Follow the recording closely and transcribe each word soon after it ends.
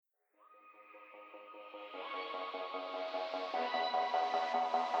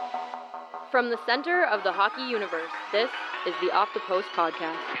From the center of the hockey universe, this is the Off the Post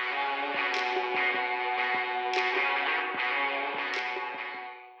podcast.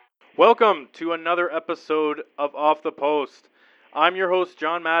 Welcome to another episode of Off the Post. I'm your host,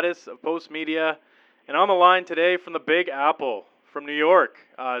 John Mattis of Post Media, and on the line today from the Big Apple, from New York,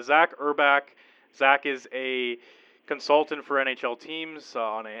 Zac Urback. Zac is a consultant for NHL teams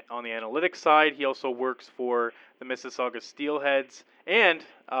on the analytics side. He also works for the Mississauga Steelheads, and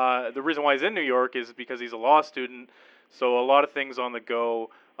the reason why he's in New York is because he's a law student, so a lot of things on the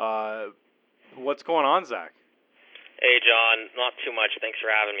go. What's going on, Zac? Hey, John. Not too much. Thanks for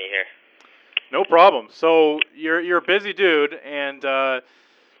having me here. No problem. So you're a busy dude, and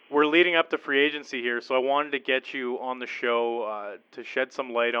we're leading up to free agency here. So I wanted to get you on the show to shed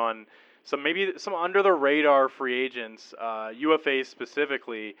some light on some under the radar free agents, UFAs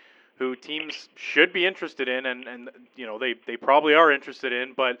specifically, who teams should be interested in, and you know they probably are interested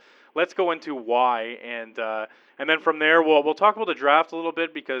in. But let's go into why, and then from there we'll talk about the draft a little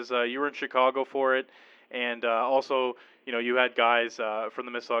bit because you were in Chicago for it. And also, you know, you had guys from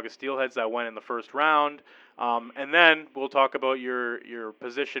the Mississauga Steelheads that went in the first round. And then we'll talk about your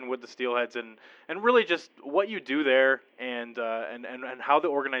position with the Steelheads and really just what you do there and how the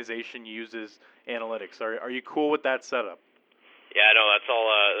organization uses analytics. Are you cool with that setup? Yeah, no,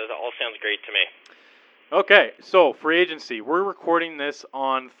 that all sounds great to me. Okay, so free agency. We're recording this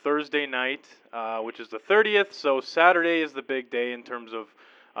on Thursday night, which is the 30th. So Saturday is the big day in terms of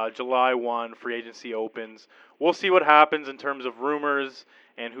July 1, free agency opens. We'll see what happens in terms of rumors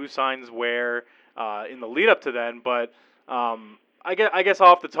and who signs where in the lead up to then. But I guess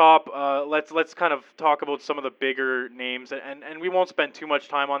off the top, let's kind of talk about some of the bigger names, and we won't spend too much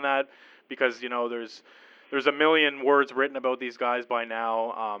time on that because you know there's a million words written about these guys by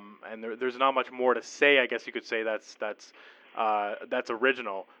now, and there's not much more to say. I guess you could say that's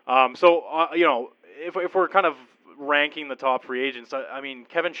original. So you know if we're kind of ranking the top free agents, I mean,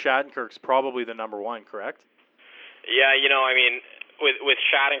 Kevin Shattenkirk's probably the number one, correct? Yeah, you know, I mean, with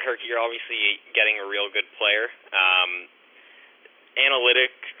Shattenkirk, you're obviously getting a real good player.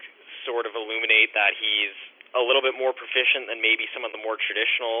 Analytics sort of illuminate that he's a little bit more proficient than maybe some of the more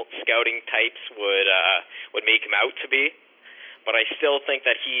traditional scouting types would make him out to be. But I still think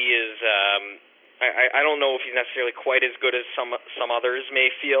that he is. I don't know if he's necessarily quite as good as some others may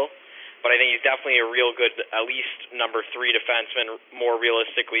feel. But I think he's definitely a real good, at least number 3 defenseman, more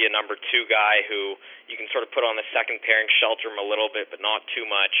realistically a number 2 guy who you can sort of put on the second pairing, shelter him a little bit, but not too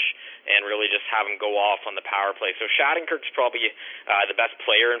much, and really just have him go off on the power play. So Shattenkirk's probably the best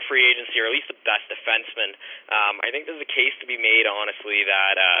player in free agency, or at least the best defenseman. I think there's a case to be made, honestly,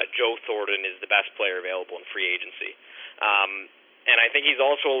 that Joe Thornton is the best player available in free agency. And I think he's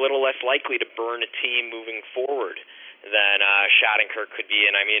also a little less likely to burn a team moving forward than Shattenkirk could be.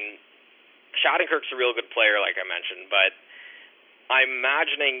 And I mean, Shattenkirk's a real good player, like I mentioned, but I'm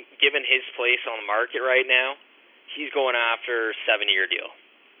imagining, given his place on the market right now, he's going after a 7-year deal.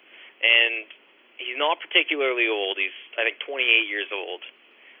 And he's not particularly old. He's, I think, 28 years old.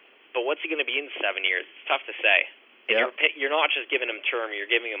 But what's he going to be in 7 years? It's tough to say. And yeah. You're not just giving him term,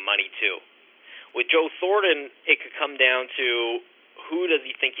 you're giving him money, too. With Joe Thornton, it could come down to who does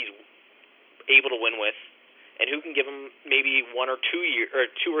he think he's able to win with, and who can give him maybe 1 or 2 years, or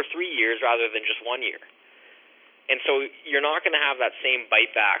 2 or 3 years rather than just 1 year. And so you're not going to have that same bite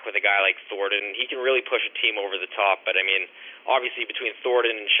back with a guy like Thornton. He can really push a team over the top, but I mean, obviously between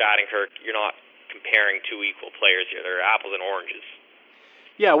Thornton and Shattenkirk, you're not comparing two equal players here. They're apples and oranges.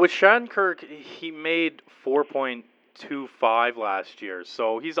 Yeah, with Shattenkirk, he made 4.25 last year,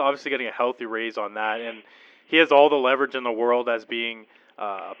 so he's obviously getting a healthy raise on that, and he has all the leverage in the world as being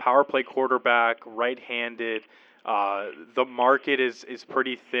a power play quarterback, right-handed. The market is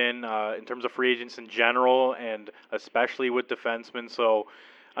pretty thin in terms of free agents in general, and especially with defensemen. So,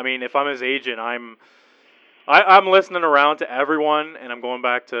 I mean, if I'm his agent, I'm listening around to everyone, and I'm going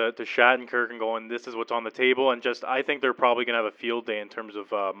back to Shattenkirk and going, this is what's on the table, and just I think they're probably going to have a field day in terms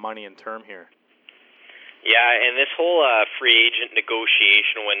of money and term here. Yeah, and this whole free agent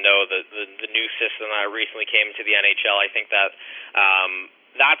negotiation window, the new system that recently came to the NHL, I think that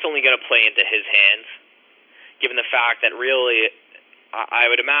that's only going to play into his hands, given the fact that really, I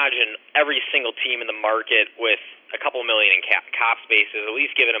would imagine every single team in the market with a couple million in cap space is at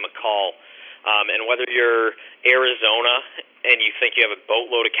least giving him a call. And whether you're Arizona and you think you have a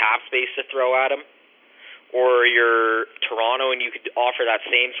boatload of cap space to throw at him, or you're Toronto and you could offer that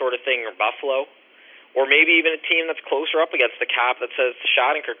same sort of thing, or Buffalo, or maybe even a team that's closer up against the cap that says to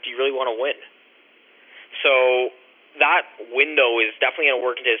Shattenkirk, do you really want to win? So that window is definitely going to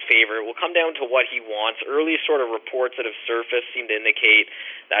work into his favor. It will come down to what he wants. Early sort of reports that have surfaced seem to indicate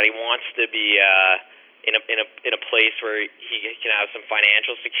that he wants to be in a place where he can have some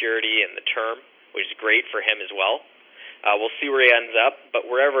financial security in the term, which is great for him as well. We'll see where he ends up, but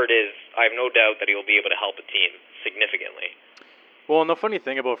wherever it is, I have no doubt that he will be able to help a team significantly. Well, and the funny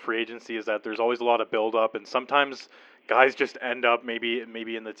thing about free agency is that there's always a lot of build-up, and sometimes guys just end up maybe in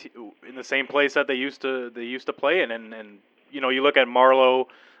the same place that they used to play in, and you know, you look at Marleau,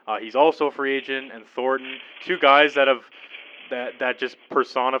 he's also a free agent, and Thornton, two guys that just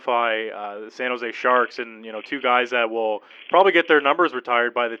personify the San Jose Sharks, and you know, two guys that will probably get their numbers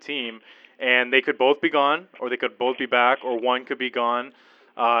retired by the team, and they could both be gone, or they could both be back, or one could be gone.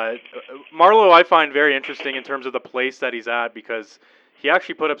 Marleau I find very interesting in terms of the place that he's at, because he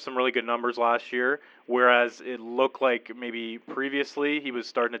actually put up some really good numbers last year, whereas it looked like maybe previously he was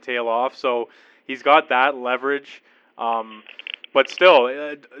starting to tail off. So he's got that leverage. But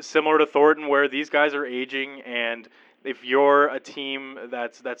still, similar to Thornton, where these guys are aging, and if you're a team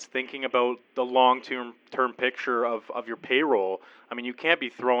that's thinking about the long-term picture of your payroll, I mean, you can't be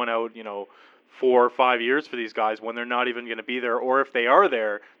throwing out, 4 or 5 years for these guys when they're not even going to be there, or if they are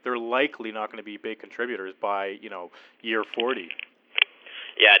there, they're likely not going to be big contributors by, year 40.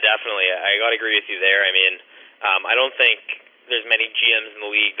 Yeah, definitely. I got to agree with you there. I mean, I don't think there's many GMs in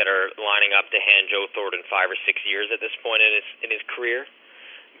the league that are lining up to hand Joe Thornton 5 or 6 years at this point in his career.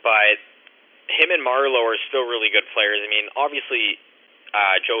 But him and Marleau are still really good players. I mean, obviously,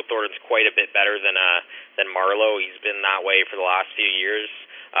 Joe Thornton's quite a bit better than Marleau. He's been that way for the last few years.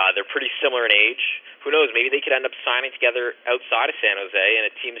 They're pretty similar in age. Who knows? Maybe they could end up signing together outside of San Jose, and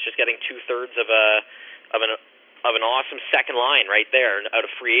a team is just getting 2/3 of an awesome second line right there out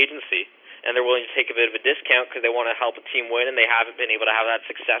of free agency, and they're willing to take a bit of a discount because they want to help a team win, and they haven't been able to have that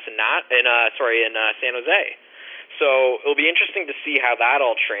success in San Jose. So it'll be interesting to see how that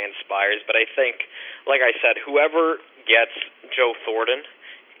all transpires. But I think, like I said, whoever gets Joe Thornton,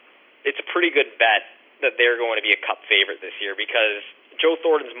 it's a pretty good bet that they're going to be a Cup favorite this year, because Joe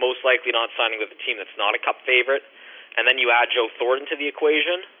Thornton's most likely not signing with a team that's not a Cup favorite, and then you add Joe Thornton to the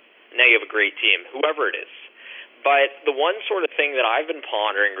equation, now you have a great team, whoever it is. But the one sort of thing that I've been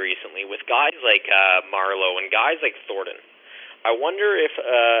pondering recently with guys like Marleau and guys like Thornton, I wonder if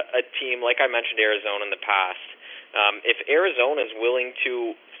a team, like I mentioned Arizona in the past, if Arizona is willing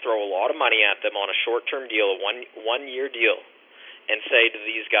to throw a lot of money at them on a short-term deal, a one-year deal, and say to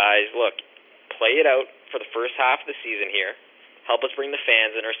these guys, look, play it out for the first half of the season here, help us bring the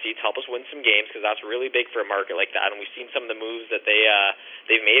fans in our seats, help us win some games, because that's really big for a market like that, and we've seen some of the moves that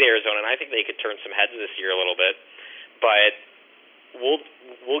they've made Arizona, and I think they could turn some heads this year a little bit. But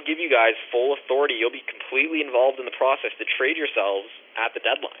we'll give you guys full authority. You'll be completely involved in the process to trade yourselves at the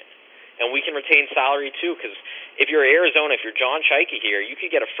deadline. And we can retain salary too, because if you're Arizona, if you're John Chaika here, you could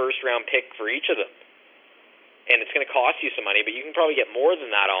get a first-round pick for each of them. And it's going to cost you some money, but you can probably get more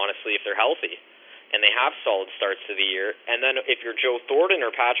than that, honestly, if they're healthy and they have solid starts to the year. And then if you're Joe Thornton or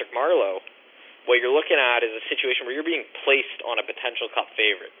Patrick Marleau, what you're looking at is a situation where you're being placed on a potential Cup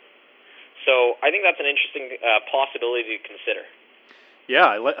favorite. So I think that's an interesting possibility to consider.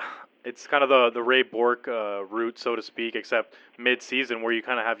 Yeah, it's kind of the Ray Bourque route, so to speak, except mid-season, where you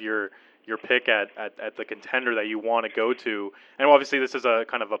kind of have your pick at the contender that you want to go to. And obviously this is a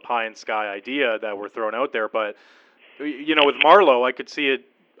kind of a pie in sky idea that we're throwing out there, but with Marleau, I could see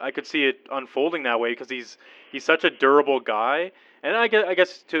it unfolding that way, because he's such a durable guy. And I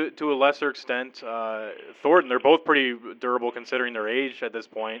guess to a lesser extent, Thornton, they're both pretty durable considering their age at this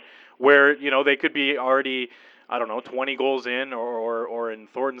point, where they could be already, I don't know, 20 goals in, or in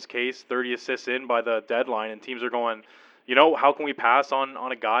Thornton's case, 30 assists in by the deadline, and teams are going, how can we pass on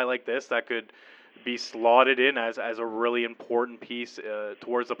a guy like this that could be slotted in as a really important piece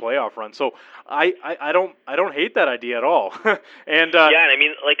towards the playoff run? So I don't hate that idea at all. And yeah, and I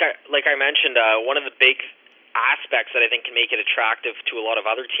mean, like I mentioned, one of the big aspects that I think can make it attractive to a lot of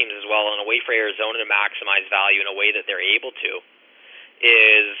other teams as well, and a way for Arizona to maximize value in a way that they're able to,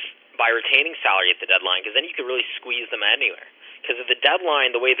 is by retaining salary at the deadline, because then you can really squeeze them anywhere. Because at the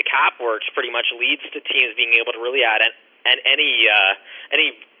deadline, the way the cap works pretty much leads to teams being able to really add any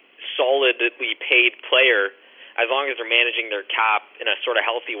solidly paid player, as long as they're managing their cap in a sort of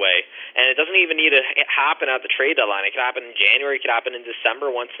healthy way. And it doesn't even need to happen at the trade deadline. It could happen in January, it could happen in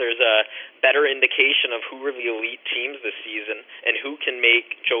December, once there's a better indication of who are the elite teams this season and who can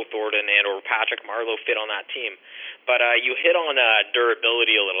make Joe Thornton and or Patrick Marleau fit on that team. But you hit on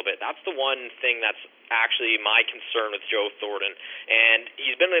durability a little bit. That's the one thing that's actually my concern with Joe Thornton. And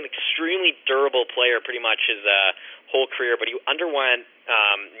he's been an extremely durable player pretty much his whole career, but he underwent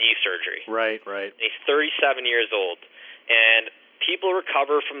knee surgery. Right. And he's 37 years old. And people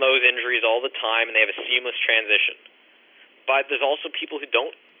recover from those injuries all the time, and they have a seamless transition. But there's also people who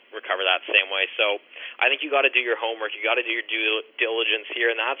don't recover that same way. So I think you got to do your homework. You got to do your due diligence here,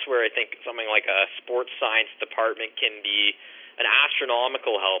 and that's where I think something like a sports science department can be an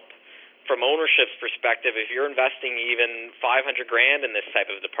astronomical help. From ownership's perspective, if you're investing even $500,000 in this type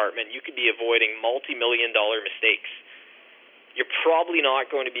of department, you could be avoiding multi-million-dollar mistakes. You're probably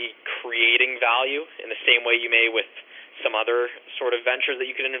not going to be creating value in the same way you may with some other sort of ventures that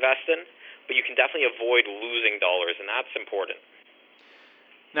you can invest in, but you can definitely avoid losing dollars, and that's important.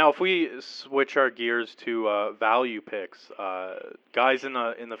 Now, if we switch our gears to value picks, guys in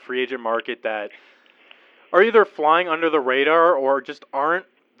the free agent market that are either flying under the radar or just aren't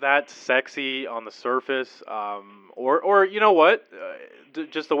that sexy on the surface, or you know what,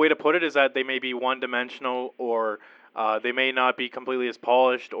 just the way to put it is that they may be one-dimensional, or they may not be completely as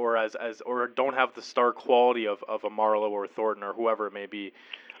polished, or or don't have the star quality of a Marlowe or Thornton or whoever it may be.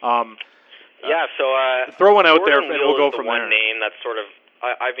 Throw one out there, and we'll go from there. One name that's sort of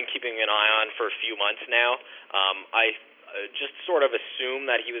I've been keeping an eye on for a few months now. I just sort of assumed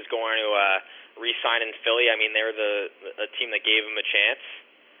that he was going to re-sign in Philly. I mean, they were the team that gave him a chance,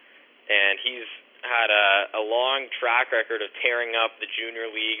 and he's had a long track record of tearing up the junior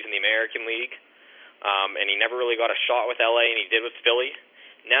leagues and the American League, and he never really got a shot with LA, and he did with Philly.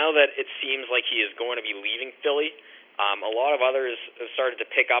 Now that it seems like he is going to be leaving Philly, a lot of others have started to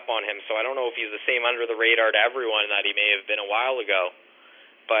pick up on him, so I don't know if he's the same under the radar to everyone that he may have been a while ago.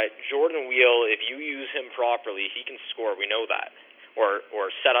 But Jordan Weal, if you use him properly, he can score. We know that. Or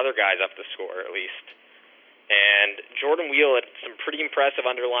set other guys up to score, at least. And Jordan Weal had some pretty impressive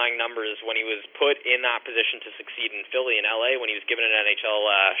underlying numbers when he was put in that position to succeed in Philly and LA when he was given an NHL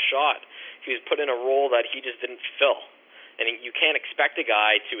shot. He was put in a role that he just didn't fill. And you can't expect a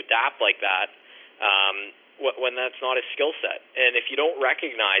guy to adapt like that when that's not his skill set. And if you don't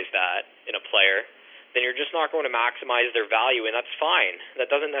recognize that in a player, then you're just not going to maximize their value, and that's fine. That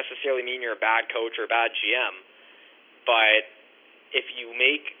doesn't necessarily mean you're a bad coach or a bad GM. But if you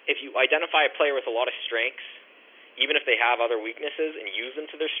identify a player with a lot of strengths, even if they have other weaknesses, and use them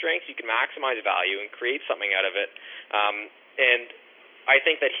to their strengths, you can maximize value and create something out of it. And I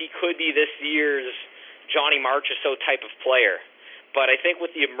think that he could be this year's Johnny Marchessault type of player. But I think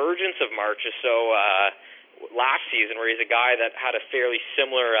with the emergence of Marchessault last season, where he's a guy that had a fairly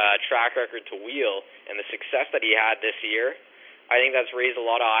similar track record to Weal, and the success that he had this year, I think that's raised a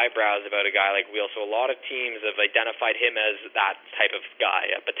lot of eyebrows about a guy like Weal. So a lot of teams have identified him as that type of guy,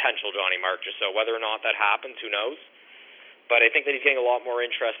 a potential Johnny Marchessault. Whether or not that happens, who knows? But I think that he's getting a lot more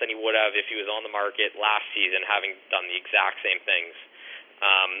interest than he would have if he was on the market last season, having done the exact same things.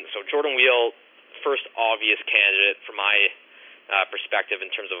 So Jordan Weal, first obvious candidate for my perspective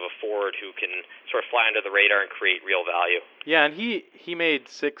in terms of a forward who can sort of fly under the radar and create real value. Yeah, and he made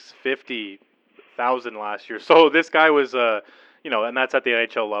 $650,000 last year. So this guy was and that's at the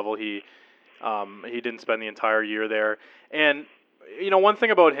NHL level. He didn't spend the entire year there. And one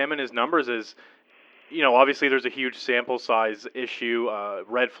thing about him and his numbers is, obviously there's a huge sample size issue,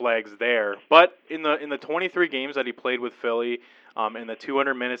 red flags there. But in the 23 games that he played with Philly, and the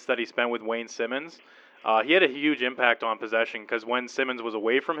 200 minutes that he spent with Wayne Simmons, he had a huge impact on possession, because when Simmons was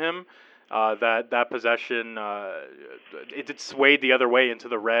away from him, that possession it swayed the other way into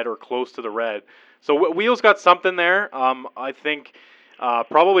the red or close to the red. So Weal's got something there. I think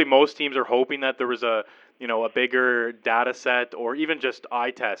probably most teams are hoping that there was a bigger data set or even just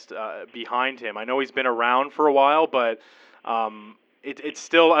eye test behind him. I know he's been around for a while, but it's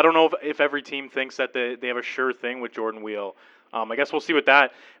still, I don't know if every team thinks that they have a sure thing with Jordan Weal. I guess we'll see with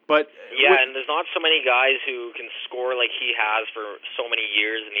that. But and there's not so many guys who can score like he has for so many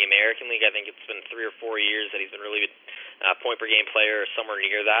years in the American League. I think it's been 3 or 4 years that he's been really good point-per-game player or somewhere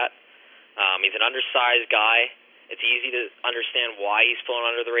near that. He's an undersized guy. It's easy to understand why he's flown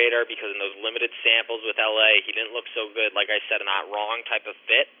under the radar, because in those limited samples with LA, he didn't look so good, like I said, in that wrong type of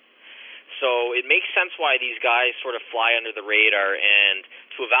fit. So it makes sense why these guys sort of fly under the radar, and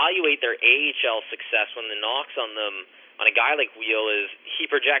to evaluate their AHL success when the knocks on them on a guy like Weal is he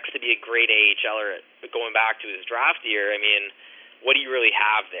projects to be a great AHLer going back to his draft year. I mean, what do you really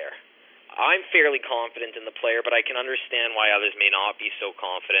have there? I'm fairly confident in the player, but I can understand why others may not be so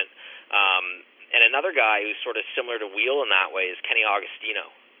confident. And another guy who's sort of similar to Weal in that way is Kenny Agostino.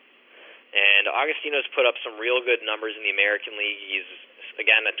 And Agostino's put up some real good numbers in the American League. He's,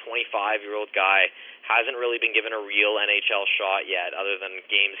 again, a 25-year-old guy, hasn't really been given a real NHL shot yet other than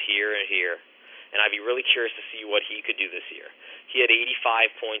games here and here. and I'd be really curious to see what he could do this year. He had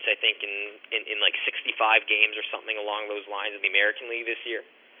 85 points, I think, in like 65 games or something along those lines in the American League this year.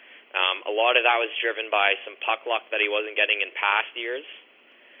 A lot of that was driven by some puck luck that he wasn't getting in past years.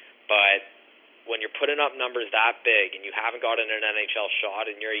 But when you're putting up numbers that big and you haven't gotten an NHL shot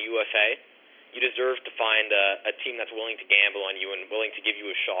and you're a UFA, you deserve to find a team that's willing to gamble on you and willing to give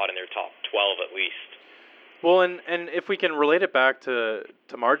you a shot in their top 12 at least. Well, and if we can relate it back to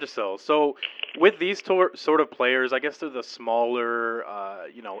Marchessault, so with these sort of players, I guess they're the smaller,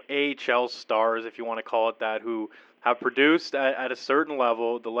 AHL stars, if you want to call it that, who have produced at a certain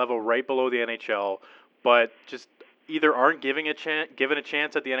level, the level right below the NHL, but just either aren't given a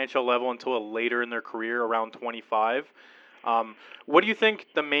chance at the NHL level until later in their career, around 25. What do you think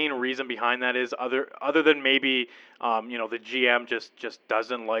the main reason behind that is, other than maybe the GM just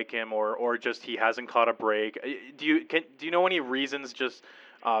doesn't like him, or just he hasn't caught a break? Do you know any reasons, just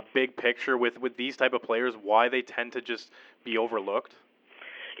big picture with these type of players, why they tend to just be overlooked?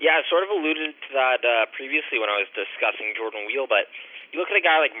 Yeah, I sort of alluded to that previously when I was discussing Jordan Wheel, but you look at a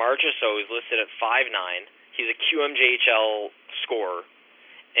guy like Marchessault, who's listed at 5'9". He's a QMJHL scorer,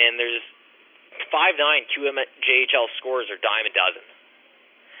 and there's 5'9" QMJHL scorers are dime a dozen.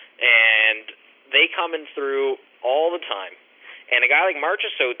 And they come in through all the time. And a guy like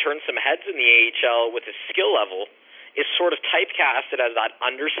Marchessault turns some heads in the AHL with his skill level, is sort of typecasted as that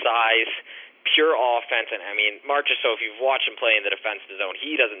undersized, pure offense. And I mean, Marchessault, if you've watched him play in the defensive zone,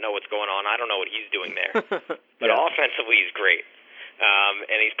 he doesn't know what's going on. I don't know what he's doing there. But offensively, he's great.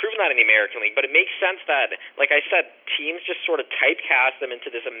 And he's proven that in the American League. But it makes sense that, like I said, teams just sort of typecast them into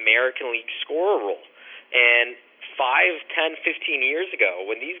this American League scorer role. And 5, 10, 15 years ago,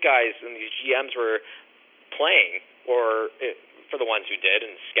 when these guys and these GMs were playing, or for the ones who did,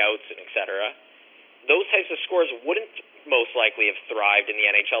 and scouts and et cetera, those types of scorers wouldn't most likely have thrived in the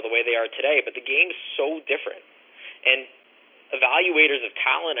NHL the way they are today. But the game's so different. And evaluators of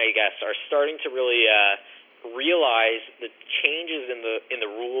talent, I guess, are starting to really realize the changes in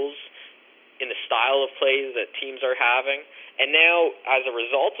the rules, in the style of plays that teams are having. And now, as a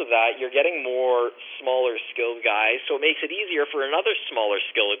result of that, you're getting more smaller skilled guys, so it makes it easier for another smaller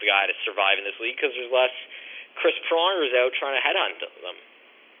skilled guy to survive in this league because there's less Chris Prongers out trying to headhunt them.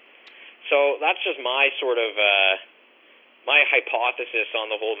 So that's just my sort of my hypothesis on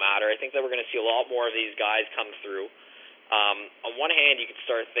the whole matter. I think that we're going to see a lot more of these guys come through. On one hand, you could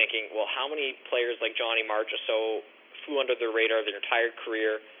start thinking, well, how many players like Johnny Marchessault flew under the radar their entire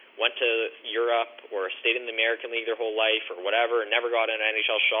career, went to Europe or stayed in the American League their whole life or whatever and never got an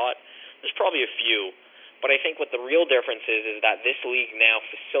NHL shot? There's probably a few. But I think what the real difference is that this league now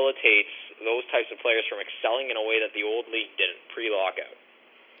facilitates those types of players from excelling in a way that the old league didn't pre-lockout.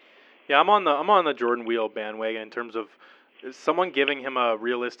 Yeah, I'm on the Jordan Wheel bandwagon in terms of someone giving him a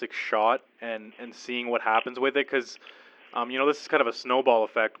realistic shot and seeing what happens with it, because this is kind of a snowball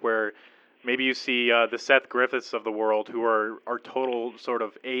effect where maybe you see the Seth Griffiths of the world, who are total sort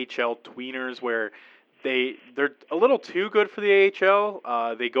of AHL tweeners, where they're a little too good for the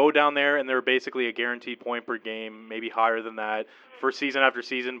AHL. They go down there and they're basically a guaranteed point per game, maybe higher than that for season after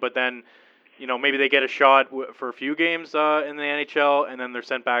season. But then, maybe they get a shot for a few games in the NHL, and then they're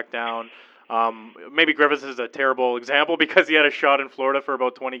sent back down. Maybe Griffiths is a terrible example because he had a shot in Florida for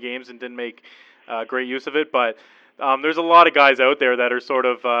about 20 games and didn't make great use of it. But there's a lot of guys out there that are sort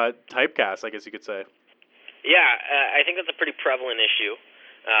of typecast, I guess you could say. Yeah, I think that's a pretty prevalent issue,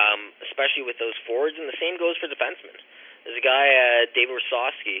 especially with those forwards, and the same goes for defensemen. There's a guy, David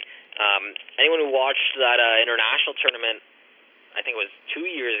Rosofsky. Anyone who watched that international tournament, I think it was 2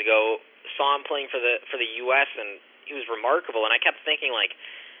 years ago, saw him playing for the U.S., and he was remarkable. And I kept thinking, like,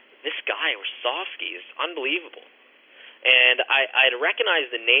 this guy, Rosofsky, is unbelievable. And I'd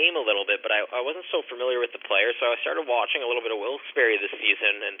recognized the name a little bit, but I wasn't so familiar with the player, so I started watching a little bit of Wilkes-Barre this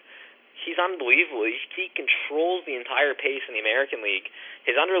season, and he's unbelievable. He controls the entire pace in the American League.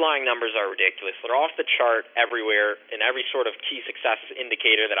 His underlying numbers are ridiculous. They're off the chart everywhere in every sort of key success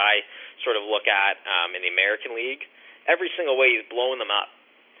indicator that I sort of look at in the American League. Every single way he's blowing them up.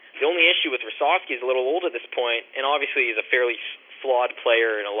 The only issue with Rosofsky is a little old at this point, and obviously he's a fairly flawed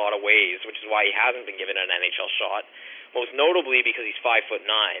player in a lot of ways, which is why he hasn't been given an NHL shot. Most notably because he's 5'9".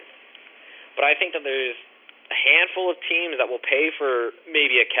 But I think that there's a handful of teams that will pay for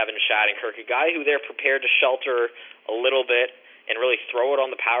maybe a Kevin Shattenkirk, a guy who they're prepared to shelter a little bit and really throw it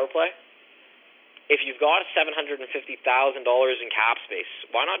on the power play. If you've got $750,000 in cap space,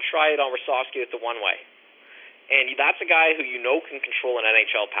 why not try it on Rosofsky with the one-way? And that's a guy who can control an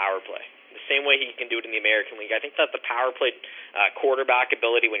NHL power play, the same way he can do it in the American League. I think that the power play quarterback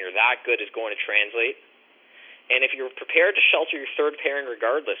ability when you're that good is going to translate. And if you're prepared to shelter your third pairing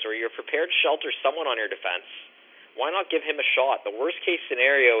regardless, or you're prepared to shelter someone on your defense, why not give him a shot? The worst-case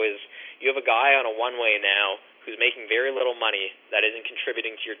scenario is you have a guy on a one-way now who's making very little money that isn't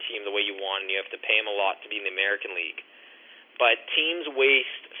contributing to your team the way you want, and you have to pay him a lot to be in the American League. But teams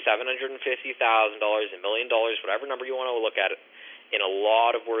waste $750,000, $1 million, whatever number you want to look at it, in a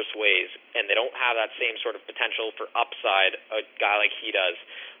lot of worse ways, and they don't have that same sort of potential for upside a guy like he does.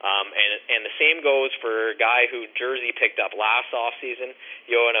 And the same goes for a guy who Jersey picked up last offseason,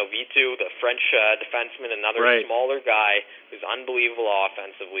 Yoann Ovitu, the French defenseman, another smaller guy who's unbelievable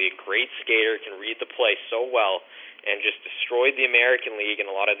offensively, a great skater, can read the play so well, and just destroyed the American League and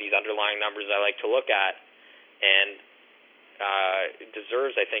a lot of these underlying numbers I like to look at, and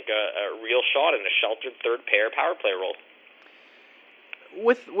deserves, I think, a real shot in a sheltered third pair power play role.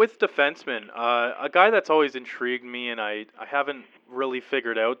 With defensemen, a guy that's always intrigued me and I haven't really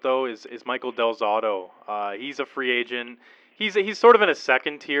figured out though is Michael Del Zotto. He's a free agent. He's sort of in a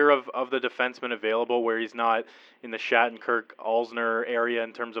second tier of the defensemen available, where he's not in the Shattenkirk Alzner area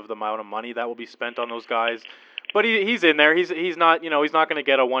in terms of the amount of money that will be spent on those guys. But he's in there. He's not he's not going to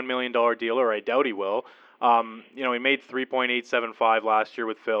get a $1 million deal, or I doubt he will. He made $3.875 last year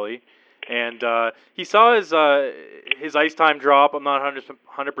with Philly. And he saw his ice time drop. I'm not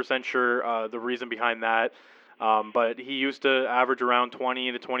 100% sure the reason behind that. But he used to average around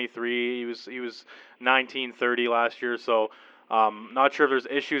 20 to 23. He was 19-30 last year, so not sure if there's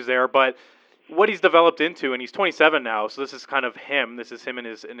issues there. But what he's developed into, and he's 27 now, so this is kind of him. This is him in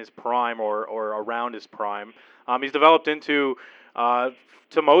his prime or around his prime. He's developed into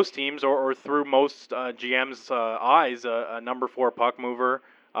to most teams or through most GM's eyes a number 4 puck mover.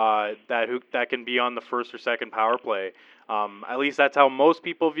 That can be on the first or second power play. At least that's how most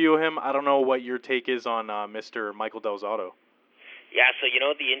people view him. I don't know what your take is on Mr. Michael Del Zotto. Yeah, so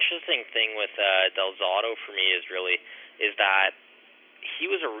the interesting thing with Del Zotto for me is that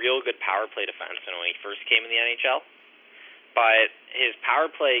he was a real good power play defenseman when he first came in the NHL, but his power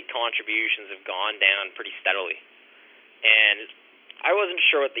play contributions have gone down pretty steadily. And I wasn't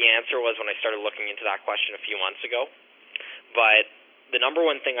sure what the answer was when I started looking into that question a few months ago, but the number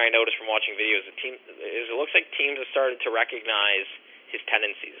one thing I noticed from watching videos is it looks like teams have started to recognize his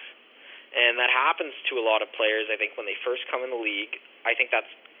tendencies. And that happens to a lot of players, I think, when they first come in the league. I think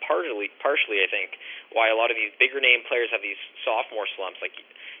that's partially, I think, why a lot of these bigger name players have these sophomore slumps. Like,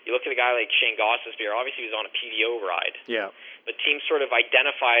 you look at a guy like Shane Gostisbehere, obviously he was on a PDO ride. Yeah. But teams sort of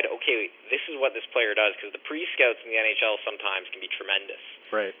identified, okay, this is what this player does, because the pre-scouts in the NHL sometimes can be tremendous.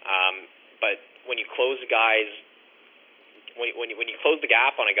 Right. But when you close the guys... When you close the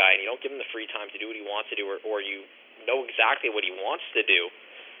gap on a guy and you don't give him the free time to do what he wants to do, or you know exactly what he wants to do,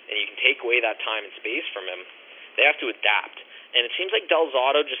 and you can take away that time and space from him, they have to adapt. And it seems like Del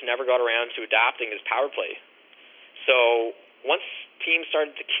Zotto just never got around to adapting his power play. So once teams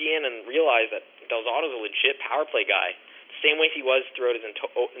started to key in and realize that Del Zotto's a legit power play guy, the same way he was throughout his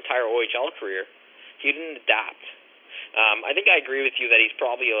entire OHL career, he didn't adapt. I think I agree with you that he's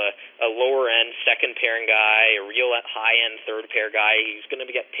probably a lower-end second-pairing guy, a real high-end third-pair guy. He's going to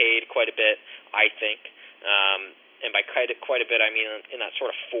get paid quite a bit, I think. And by quite a bit, I mean in that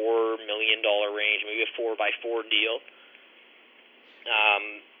sort of $4 million range, maybe a 4x4 deal.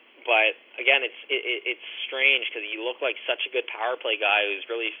 But, again, it's strange because you look like such a good power play guy who's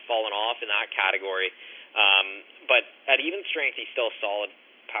really fallen off in that category. But at even strength, he's still a solid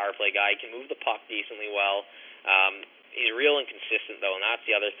power play guy. He can move the puck decently well. He's real inconsistent, though, and that's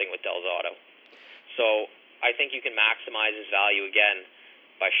the other thing with Del Zotto. So I think you can maximize his value, again,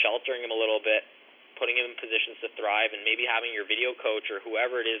 by sheltering him a little bit, putting him in positions to thrive, and maybe having your video coach or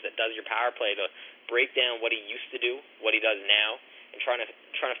whoever it is that does your power play to break down what he used to do, what he does now, and trying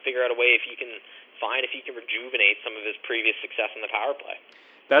to figure out a way if he can rejuvenate some of his previous success in the power play.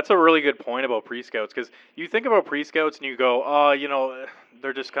 That's a really good point about pre-scouts, because you think about pre-scouts and you go,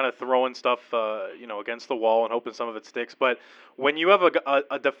 they're just kind of throwing stuff, against the wall and hoping some of it sticks. But when you have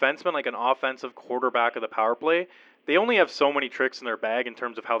a defenseman, like an offensive quarterback of the power play, they only have so many tricks in their bag in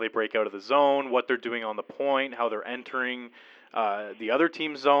terms of how they break out of the zone, what they're doing on the point, how they're entering the other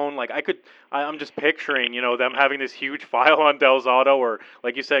team's zone. Like I'm just picturing, them having this huge file on Del Zotto, or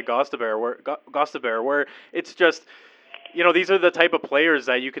like you said, Gostisbehere, where it's just, these are the type of players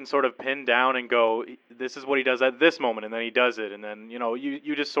that you can sort of pin down and go, this is what he does at this moment, and then he does it, and then,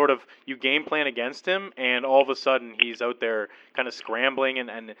 you just sort of, you game plan against him, and all of a sudden he's out there kind of scrambling,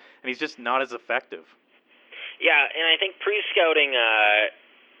 and he's just not as effective. Yeah, and I think pre-scouting,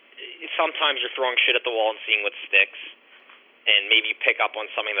 sometimes you're throwing shit at the wall and seeing what sticks, and maybe you pick up on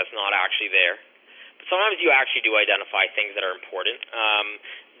something that's not actually there. But sometimes you actually do identify things that are important.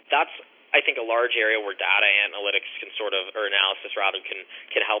 That's I think a large area where data analytics can sort of, or analysis rather, can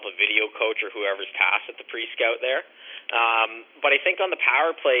help a video coach or whoever's tasked at the pre-scout there. But I think on the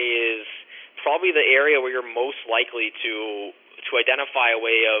power play is probably the area where you're most likely to identify a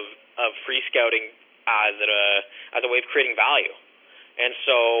way of pre-scouting as a way of creating value. And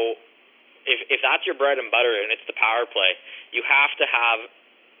so if that's your bread and butter and it's the power play, you have to have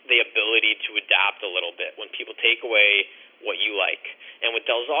the ability to adapt a little bit when people take away what you like. And with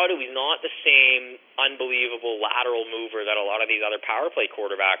Delzato, he's not the same unbelievable lateral mover that a lot of these other power play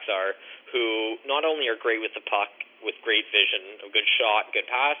quarterbacks are, who not only are great with the puck, with great vision, a good shot, good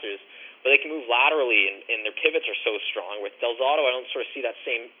passers, but they can move laterally, and their pivots are so strong. With Delzato, I don't sort of see that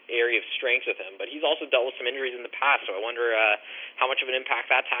same area of strength with him, but he's also dealt with some injuries in the past, so I wonder how much of an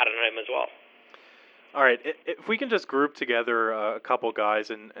impact that's had on him as well. All right, if we can just group together a couple guys,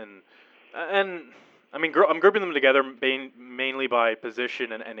 and I mean, I'm grouping them together mainly by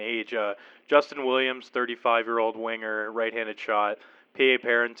position and age. Justin Williams, 35-year-old winger, right-handed shot. P.A.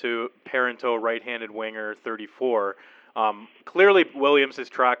 Parento, right-handed winger, 34. Clearly, Williams'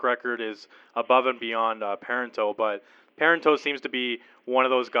 track record is above and beyond Parento, but Parento seems to be one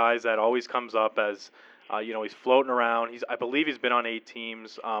of those guys that always comes up as, he's floating around. I believe he's been on 8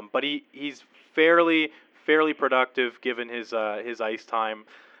 teams, but he's fairly productive given his ice time.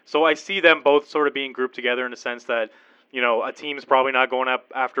 So I see them both sort of being grouped together in the sense that, a team's probably not going up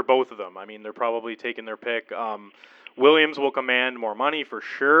after both of them. I mean, they're probably taking their pick. Williams will command more money for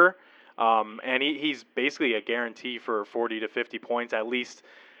sure, and he's basically a guarantee for 40 to 50 points. At least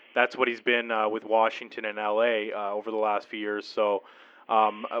that's what he's been with Washington and LA over the last few years. So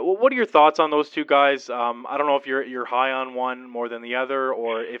what are your thoughts on those two guys? I don't know if you're high on one more than the other,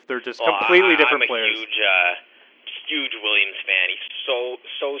 or if they're just completely different players. I'm a huge Williams fan. He's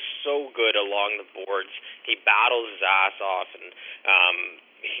so good along the boards. He battles his ass off, and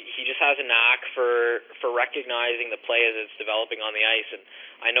he just has a knack for recognizing the play as it's developing on the ice. And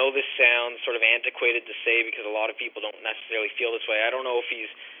I know this sounds sort of antiquated to say because a lot of people don't necessarily feel this way. I don't know if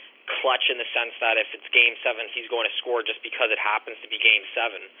he's clutch in the sense that if it's Game 7, he's going to score just because it happens to be Game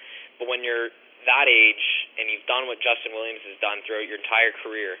 7. But when you're that age and you've done what Justin Williams has done throughout your entire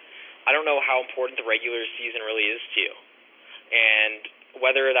career, I don't know how important the regular season really is to you. And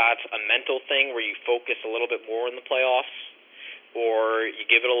whether that's a mental thing where you focus a little bit more in the playoffs, or you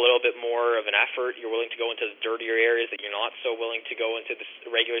give it a little bit more of an effort, you're willing to go into the dirtier areas that you're not so willing to go into the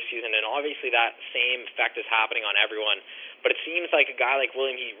regular season. And obviously that same effect is happening on everyone. But it seems like a guy like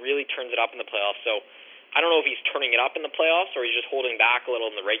William, he really turns it up in the playoffs. So I don't know if he's turning it up in the playoffs or he's just holding back a little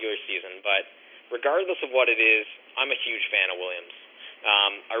in the regular season. But regardless of what it is, I'm a huge fan of Williams.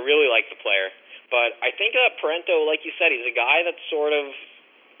 I really like the player. But I think that Parento, like you said, he's a guy that sort of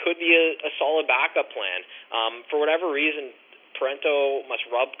could be a solid backup plan. For whatever reason, Parento must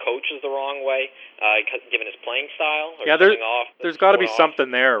rub coaches the wrong way, given his playing style. Or there's got to be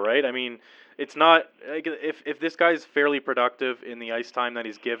something there, right? I mean, it's not like if this guy's fairly productive in the ice time that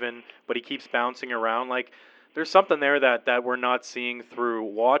he's given, but he keeps bouncing around, like there's something there that we're not seeing through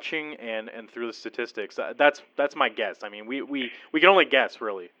watching and through the statistics. That's my guess. I mean, we can only guess,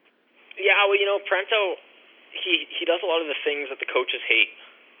 really. Yeah, well, Parento, he does a lot of the things that the coaches hate.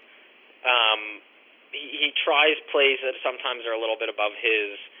 He tries plays that sometimes are a little bit above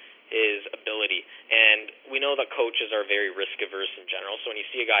his ability, and we know that coaches are very risk averse in general. So when you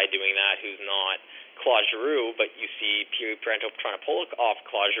see a guy doing that who's not Claude Giroux, but you see Pierre Parento trying to pull off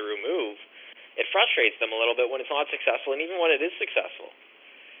Claude Giroux move, it frustrates them a little bit when it's not successful, and even when it is successful.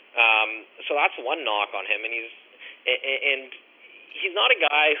 So that's one knock on him, and he's not a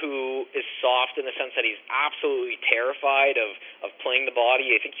guy who is soft in the sense that he's absolutely terrified of playing the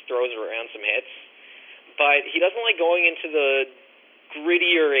body. I think he throws around some hits, but he doesn't like going into the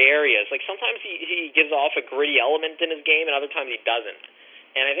grittier areas. Like sometimes he gives off a gritty element in his game, and other times he doesn't.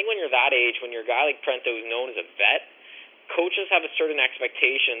 And I think when you're that age, when you're a guy like Parento who's known as a vet, coaches have a certain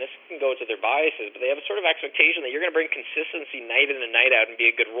expectation. This can go to their biases, but they have a sort of expectation that you're going to bring consistency night in and night out and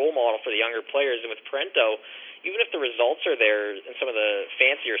be a good role model for the younger players. And with Parento, even if the results are there in some of the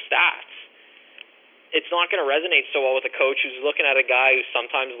fancier stats, it's not going to resonate so well with a coach who's looking at a guy who's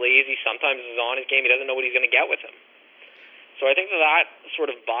sometimes lazy, sometimes is on his game. He doesn't know what he's going to get with him. So I think that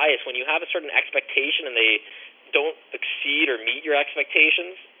sort of bias, when you have a certain expectation and they don't exceed or meet your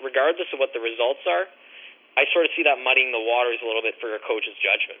expectations, regardless of what the results are, I sort of see that muddying the waters a little bit for a coach's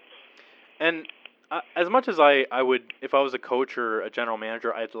judgment. And as much as I would, if I was a coach or a general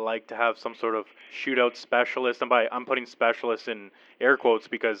manager, I'd like to have some sort of shootout specialist. And I'm putting specialist in air quotes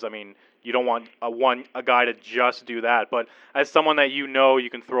because, I mean, you don't want a guy to just do that. But as someone that you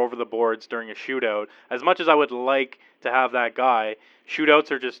can throw over the boards during a shootout, as much as I would like to have that guy,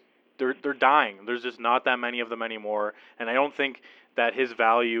 shootouts are just they're dying. There's just not that many of them anymore, and I don't think that his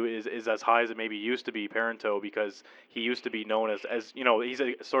value is as high as it maybe used to be, Parento, because he used to be known as he's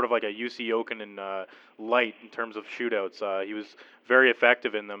a sort of like a UC Jokinen light in terms of shootouts. He was very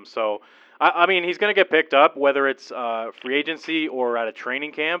effective in them. So I mean, he's going to get picked up whether it's free agency or at a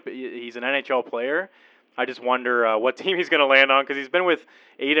training camp. He's an NHL player. I just wonder what team he's going to land on, because he's been with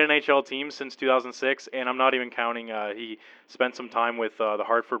 8 NHL teams since 2006, and I'm not even counting he spent some time with the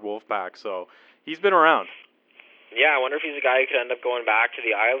Hartford Wolfpack. So he's been around. Yeah, I wonder if he's a guy who could end up going back to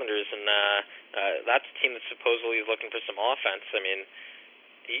the Islanders, and that's a team that supposedly is looking for some offense. I mean,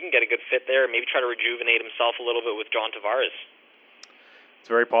 he can get a good fit there, maybe try to rejuvenate himself a little bit with John Tavares. It's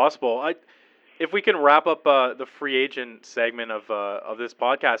very possible. If we can wrap up the free agent segment of this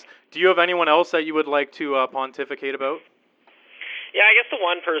podcast, do you have anyone else that you would like to pontificate about? Yeah, I guess the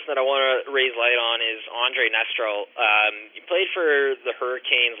one person that I want to raise light on is Andre Nestrel. He played for the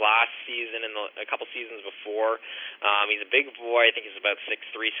Hurricanes last season and a couple seasons before. He's a big boy. I think he's about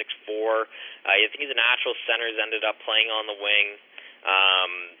 6'3", 6'4". I think he's a natural center. He's ended up playing on the wing.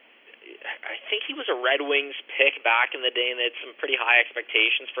 I think he was a Red Wings pick back in the day, and they had some pretty high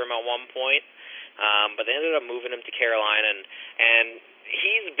expectations for him at one point. But they ended up moving him to Carolina, and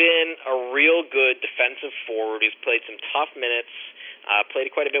he's been a real good defensive forward. He's played some tough minutes. Played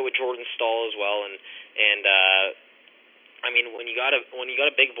quite a bit with Jordan Staal as well, and I mean, when you got a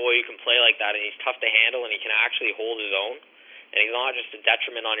big boy who can play like that, and he's tough to handle, and he can actually hold his own, and he's not just a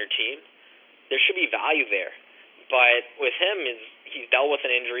detriment on your team, there should be value there. But with him, he's dealt with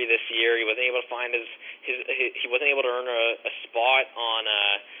an injury this year. He wasn't able to find he wasn't able to earn a spot on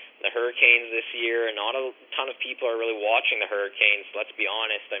the Hurricanes this year, and not a ton of people are really watching the Hurricanes, let's be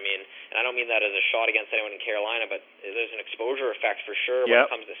honest. I mean, and I don't mean that as a shot against anyone in Carolina, but there's an exposure effect for sure when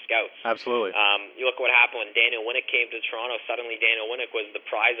it comes to scouts. Absolutely. You look at what happened when Daniel Winnick came to Toronto. Suddenly Daniel Winnick was the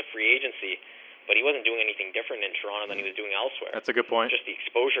prize of free agency, but he wasn't doing anything different in Toronto than he was doing elsewhere. That's a good point. Just the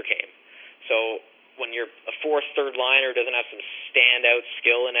exposure came. So when you're a fourth, third liner, doesn't have some standout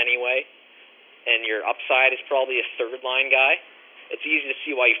skill in any way, and your upside is probably a third line guy, it's easy to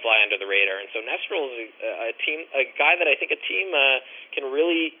see why you fly under the radar. And so Nestrel is a guy that I think a team can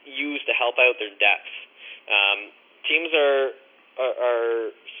really use to help out their depth. Teams are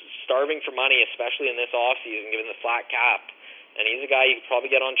starving for money, especially in this offseason, given the flat cap. And he's a guy you can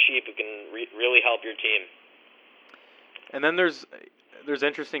probably get on cheap who can really help your team. And then there's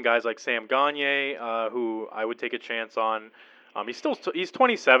interesting guys like Sam Gagner, who I would take a chance on. He's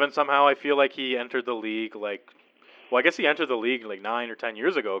 27 somehow. I feel like he entered the league I guess he entered the league 9 or 10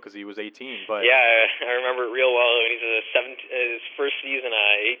 years ago because he was 18. But yeah, I remember it real well. He's his first season,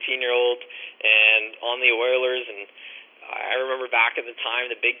 18-year-old, and on the Oilers. And I remember back at the time,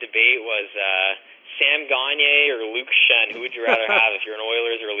 the big debate was Sam Gagner or Luke Schenn. Who would you rather have if you're an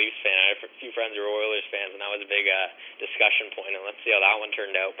Oilers or a Leafs fan? I have a few friends who are Oilers fans, and that was a big discussion point. And let's see how that one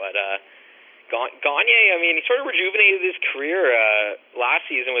turned out. But Gagner, I mean, he sort of rejuvenated his career last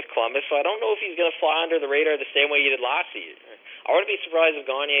season with Columbus, so I don't know if he's going to fly under the radar the same way he did last season. I wouldn't be surprised if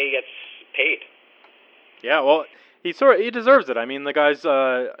Gagner gets paid. Yeah, well, he deserves it. I mean, the guy's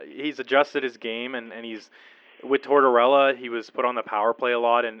he's adjusted his game, and he's with Tortorella. He was put on the power play a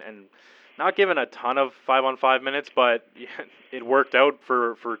lot, and not given a ton of 5-on-5 minutes, but it worked out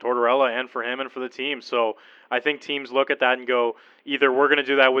for Tortorella and for him and for the team. So I think teams look at that and go, either we're going to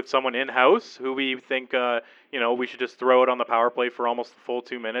do that with someone in-house who we think we should just throw it on the power play for almost the full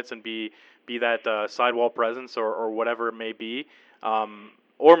 2 minutes and be that sidewall presence or whatever it may be,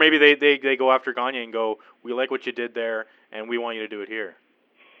 or maybe they go after Gagner and go, we like what you did there and we want you to do it here.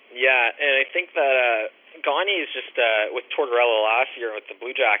 Yeah, and I think that Gagner is just with Tortorella last year with the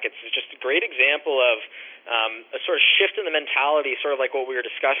Blue Jackets is just a great example of a sort of shift in the mentality, sort of like what we were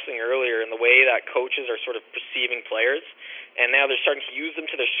discussing earlier, in the way that coaches are sort of perceiving players, and now they're starting to use them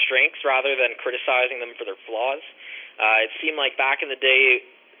to their strengths rather than criticizing them for their flaws. It seemed like back in the day,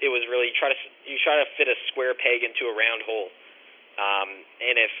 it was really you try to fit a square peg into a round hole.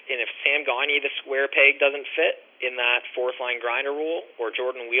 And if Sam Gagner, the square peg, doesn't fit in that fourth line grinder rule, or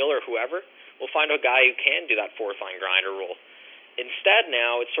Jordan Wheel or whoever, we'll find a guy who can do that fourth line grinder rule. Instead,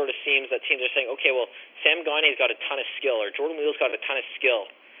 now it sort of seems that teams are saying, okay, well, Sam Gagner's got a ton of skill, or Jordan Wheel's got a ton of skill.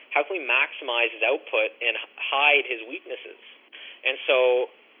 How can we maximize his output and hide his weaknesses? And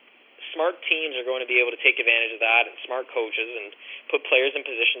so smart teams are going to be able to take advantage of that, and smart coaches, and put players in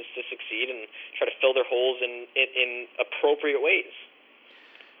positions to succeed and try to fill their holes in appropriate ways.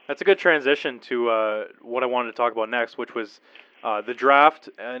 That's a good transition to what I wanted to talk about next, which was the draft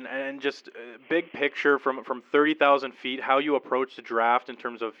and just big picture from 30,000 feet, how you approach the draft in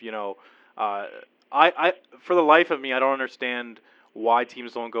terms of, I for the life of me, I don't understand why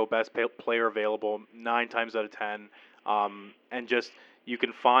teams don't go best player available 9 times out of 10, and just you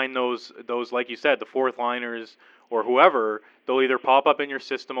can find those like you said, the fourth liners or whoever, they'll either pop up in your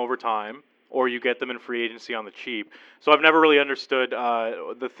system over time or you get them in free agency on the cheap. So I've never really understood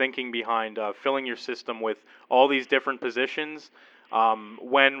the thinking behind filling your system with all these different positions,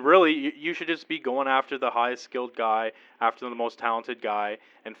 when really you should just be going after the highest skilled guy, after the most talented guy,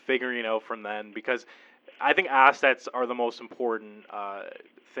 and figuring it out from then. Because I think assets are the most important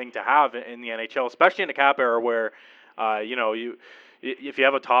thing to have in the NHL, especially in the cap era where, if you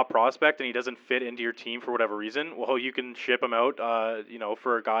have a top prospect and he doesn't fit into your team for whatever reason, well, you can ship him out,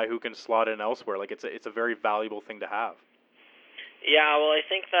 for a guy who can slot in elsewhere. Like it's a very valuable thing to have. Yeah, well, I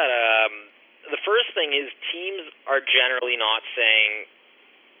think that the first thing is teams are generally not saying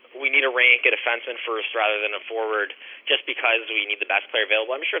we need to rank a defenseman first rather than a forward just because we need the best player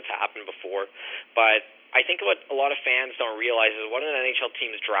available. I'm sure it's happened before, but I think what a lot of fans don't realize is what an NHL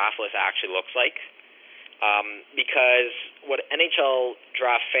team's draft list actually looks like. Because what NHL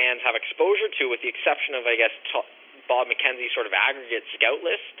draft fans have exposure to, with the exception of, I guess, Bob McKenzie's sort of aggregate scout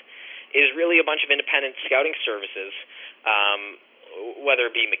list, is really a bunch of independent scouting services, whether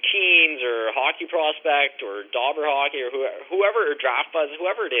it be McKean's or Hockey Prospect or Dauber Hockey or whoever, or Draft Buzz,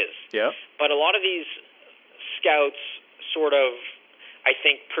 whoever it is. Yeah. But a lot of these scouts sort of, I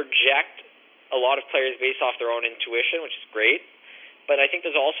think, project a lot of players based off their own intuition, which is great. But I think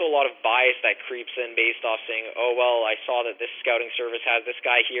there's also a lot of bias that creeps in based off saying, oh, well, I saw that this scouting service has this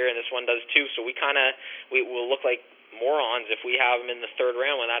guy here and this one does too, so we will look like morons if we have him in the third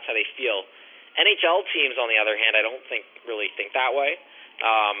round when that's how they feel. NHL teams, on the other hand, I don't really think that way.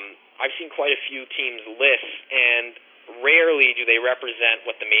 I've seen quite a few teams' lists, and rarely do they represent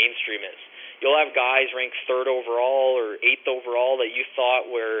what the mainstream is. You'll have guys ranked 3rd overall or 8th overall that you thought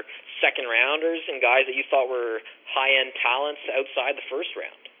were second rounders, and guys that you thought were high-end talents outside the first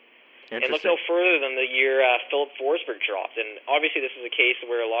round. And look no further than the year Philip Forsberg dropped. And obviously this is a case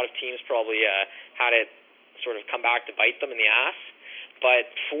where a lot of teams probably had it sort of come back to bite them in the ass.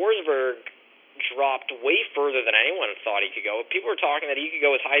 But Forsberg dropped way further than anyone thought he could go. People were talking that he could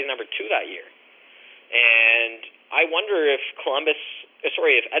go as high as number 2 that year. And I wonder if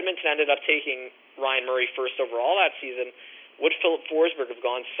if Edmonton ended up taking Ryan Murray 1st overall that season, would Philip Forsberg have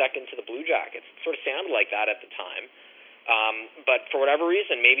gone 2nd to the Blue Jackets? It sort of sounded like that at the time. But for whatever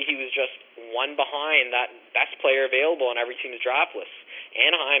reason, maybe he was just one behind that best player available on every team's draft list.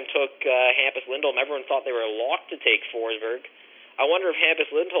 Anaheim took Hampus Lindholm. Everyone thought they were locked to take Forsberg. I wonder if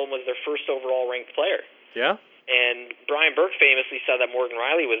Hampus Lindholm was their 1st overall ranked player. Yeah. And Brian Burke famously said that Morgan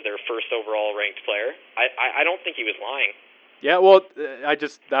Riley was their 1st overall ranked player. I don't think he was lying. Yeah, well, I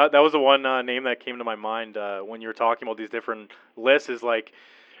just that was the one name that came to my mind when you were talking about these different lists. Is like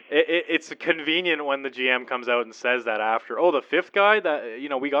it's convenient when the GM comes out and says that after. Oh, the 5th guy that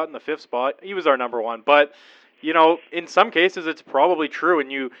we got in the 5th spot, he was our number 1. But in some cases, it's probably true,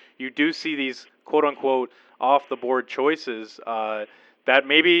 and you do see these quote unquote off the board choices that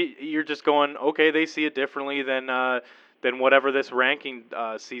maybe you're just going, okay, they see it differently than whatever this ranking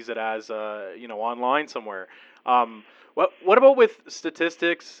sees it as, online somewhere. What about with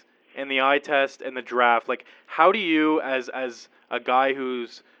statistics and the eye test and the draft? Like, how do you, as a guy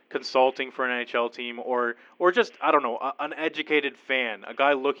who's consulting for an NHL team, or just, I don't know, an educated fan, a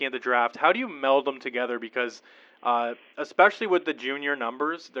guy looking at the draft, how do you meld them together? Because especially with the junior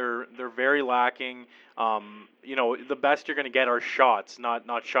numbers, they're very lacking. The best you're going to get are shots,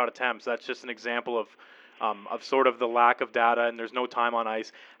 not shot attempts. That's just an example of sort of the lack of data, and there's no time on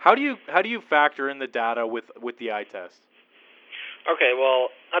ice. How do you factor in the data with the eye test? Okay,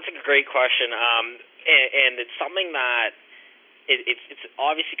 well, that's a great question, and it's something that it's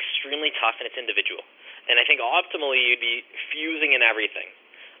obviously extremely tough and it's individual. And I think optimally you'd be fusing in everything.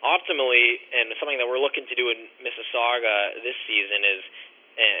 Optimally, and something that we're looking to do in Mississauga this season is,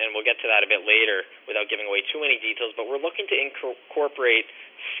 and we'll get to that a bit later without giving away too many details, but we're looking to incorporate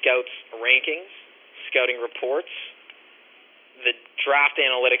scouts' rankings, scouting reports, the draft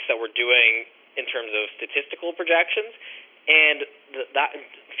analytics that we're doing in terms of statistical projections, and that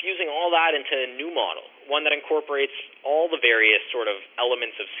fusing all that into a new model, one that incorporates all the various sort of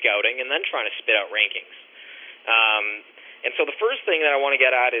elements of scouting, and then trying to spit out rankings. And so the first thing that I want to get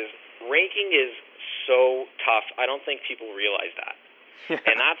at is ranking is so tough. I don't think people realize that.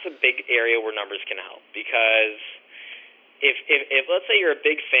 And that's a big area where numbers can help, because if let's say you're a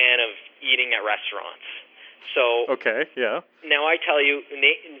big fan of eating at restaurants, so okay, yeah. Now I tell you,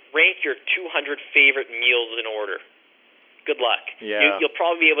 rank your 200 favorite meals in order. Good luck. Yeah. You'll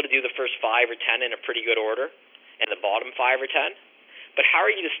probably be able to do the first 5 or 10 in a pretty good order, and the bottom 5 or 10. But how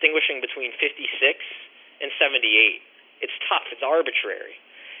are you distinguishing between 56 and 78? it's tough. It's arbitrary.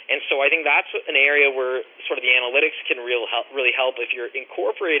 And so I think that's an area where sort of the analytics can really help if you're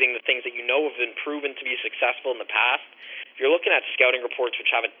incorporating the things that you know have been proven to be successful in the past. If you're looking at scouting reports,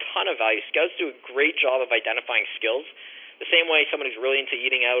 which have a ton of value, scouts do a great job of identifying skills. The same way someone who's really into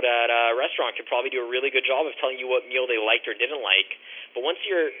eating out at a restaurant could probably do a really good job of telling you what meal they liked or didn't like. But once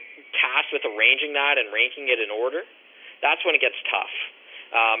you're tasked with arranging that and ranking it in order, that's when it gets tough.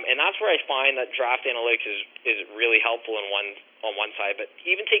 And that's where I find that draft analytics is really helpful on one side. But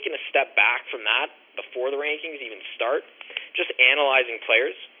even taking a step back from that before the rankings even start, just analyzing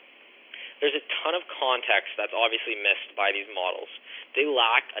players, there's a ton of context that's obviously missed by these models. They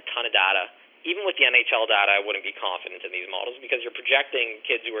lack a ton of data. Even with the NHL data, I wouldn't be confident in these models because you're projecting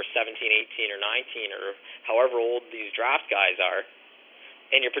kids who are 17, 18, or 19, or however old these draft guys are,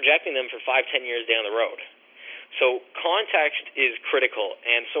 and you're projecting them for 5-10 years down the road. So context is critical,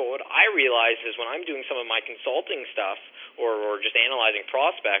 and so what I realize is when I'm doing some of my consulting stuff or just analyzing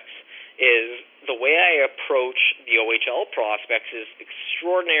prospects is the way I approach the OHL prospects is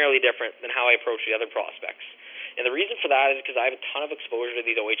extraordinarily different than how I approach the other prospects. And the reason for that is because I have a ton of exposure to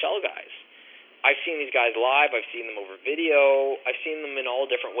these OHL guys. I've seen these guys live. I've seen them over video. I've seen them in all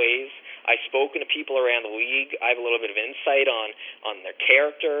different ways. I've spoken to people around the league. I have a little bit of insight on their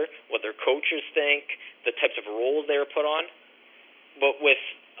character, what their coaches think, the types of roles they were put on. But with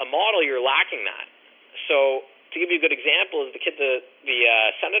a model, you're lacking that. So to give you a good example is the kid the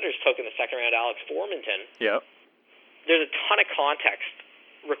Senators took in the second round, Alex Formenton. Yeah. There's a ton of context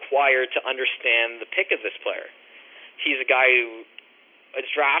required to understand the pick of this player. He's a guy who was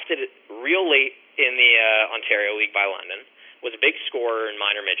drafted real late in the Ontario League by London, was a big scorer in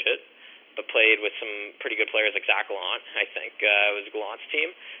minor midget, but played with some pretty good players like Zach Gallant, I think. It was Gallant's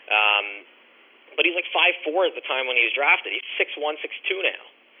team. But he's like 5'4" at the time when he was drafted. He's 6'1", 6'2" now,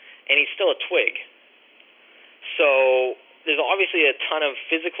 and he's still a twig. So there's obviously a ton of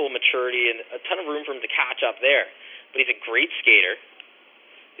physical maturity and a ton of room for him to catch up there. But he's a great skater.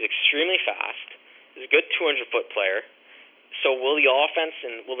 He's extremely fast. He's a good 200-foot player. So will the offense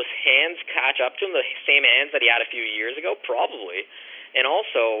and will his hands catch up to him, the same hands that he had a few years ago? Probably. And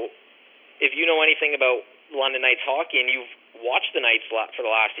also, if you know anything about London Knights hockey and you've watched the Knights for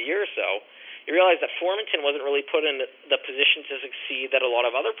the last year or so, you realize that Formenton wasn't really put in the position to succeed that a lot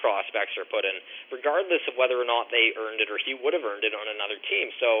of other prospects are put in, regardless of whether or not they earned it or he would have earned it on another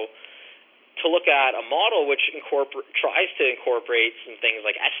team. So to look at a model which tries to incorporate some things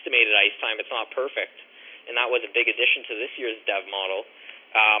like estimated ice time, it's not perfect. And that was a big addition to this year's dev model.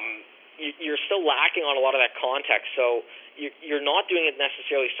 You're still lacking on a lot of that context. So you're not doing it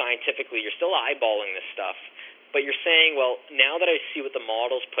necessarily scientifically. You're still eyeballing this stuff. But you're saying, well, now that I see what the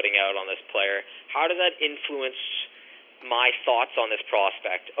model's putting out on this player, how does that influence my thoughts on this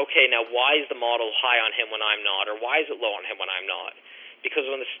prospect? Okay, now why is the model high on him when I'm not? Or why is it low on him when I'm not? Because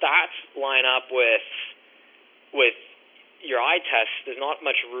when the stats line up with your eye test, there's not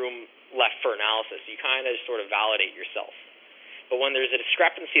much room left for analysis. You kind of sort of validate yourself. But when there's a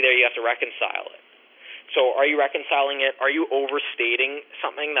discrepancy there, you have to reconcile it. So are you reconciling it? Are you overstating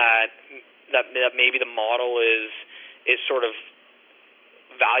something that maybe the model is sort of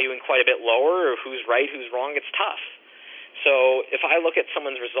valuing quite a bit lower, or who's right, who's wrong? It's tough. So if I look at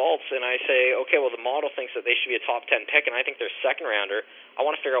someone's results and I say, okay, well, the model thinks that they should be a top 10 pick, and I think they're a second rounder, I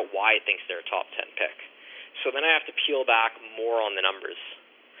want to figure out why it thinks they're a top 10 pick. So then I have to peel back more on the numbers.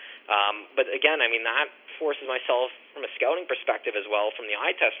 But again, I mean, that forces myself from a scouting perspective as well, from the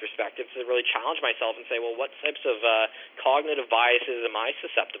eye test perspective, to really challenge myself and say, well, what types of cognitive biases am I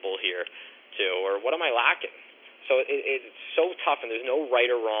susceptible here to, or what am I lacking? So it's so tough, and there's no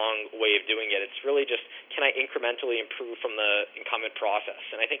right or wrong way of doing it. It's really just, can I incrementally improve from the incumbent process?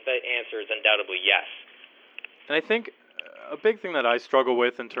 And I think the answer is undoubtedly yes. And I think a big thing that I struggle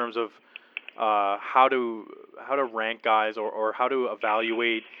with in terms of how to rank guys or how to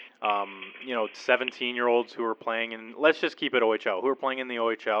evaluate 17-year-olds who are playing in, let's just keep it OHL, who are playing in the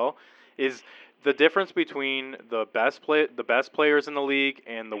OHL, is the difference between the best players in the league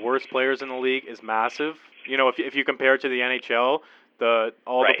and the worst players in the league is massive. You know, if you compare it to the NHL,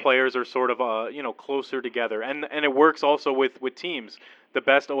 all the players are sort of closer together, and it works also with teams. The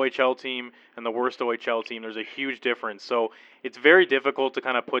best OHL team and the worst OHL team, there's a huge difference. So it's very difficult to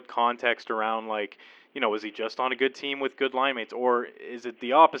kind of put context around, like, is he just on a good team with good line mates, or is it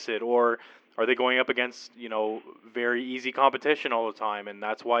the opposite, or are they going up against very easy competition all the time, and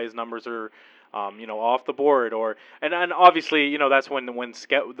that's why his numbers are off the board, and obviously that's when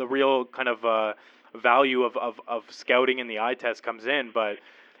the real kind of value of scouting in the eye test comes in. But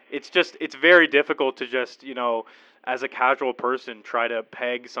it's very difficult to just as a casual person, try to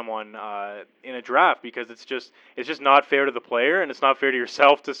peg someone in a draft, because it's just not fair to the player, and it's not fair to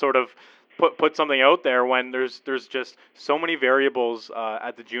yourself to sort of put something out there when there's just so many variables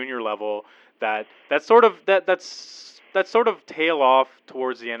at the junior level that sort of tail off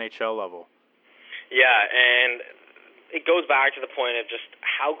towards the NHL level. Yeah, and it goes back to the point of just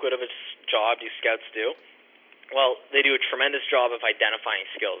how good of a job do scouts do. Well, they do a tremendous job of identifying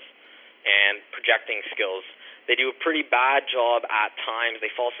skills and projecting skills. They do a pretty bad job at times.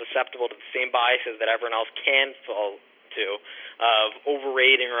 They fall susceptible to the same biases that everyone else can fall to, of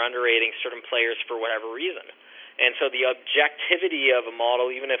overrating or underrating certain players for whatever reason. And so the objectivity of a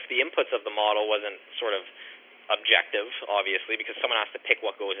model, even if the inputs of the model wasn't sort of objective, obviously, because someone has to pick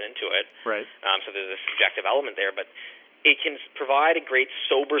what goes into it. Right. So there's a subjective element there, but it can provide a great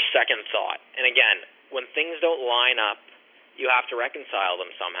sober second thought. And again, when things don't line up, you have to reconcile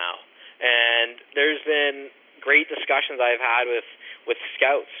them somehow. And there's been great discussions I've had with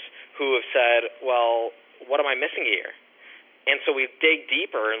scouts who have said, well, what am I missing here? And so we dig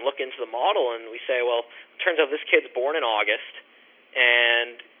deeper and look into the model, and we say, well, it turns out this kid's born in August,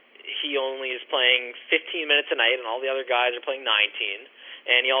 and he only is playing 15 minutes a night, and all the other guys are playing 19.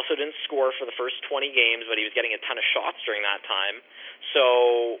 And he also didn't score for the first 20 games, but he was getting a ton of shots during that time.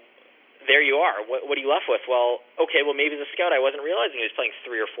 So there you are. What are you left with? Well, okay, well, maybe as a scout I wasn't realizing he was playing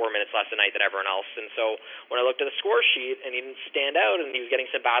 3 or 4 minutes less a night than everyone else. And so when I looked at the score sheet and he didn't stand out and he was getting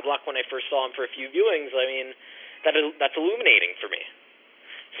some bad luck when I first saw him for a few viewings, I mean, that's illuminating for me.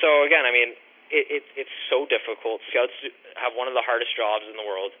 So, again, I mean, it's so difficult. Scouts have one of the hardest jobs in the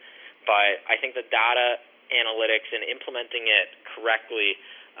world, but I think the data analytics and implementing it correctly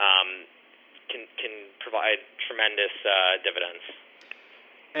can provide tremendous dividends.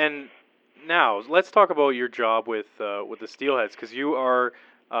 And now let's talk about your job with the Steelheads, because you are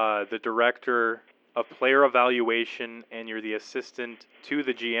the director of player evaluation and you're the assistant to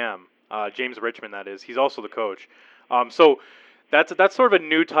the GM, James Richmond. That is, he's also the coach. So that's sort of a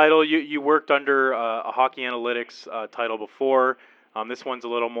new title. You worked under a hockey analytics title before. This one's a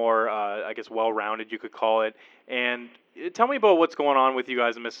little more, I guess, well-rounded, you could call it. And tell me about what's going on with you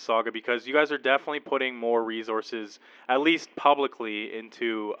guys in Mississauga, because you guys are definitely putting more resources, at least publicly,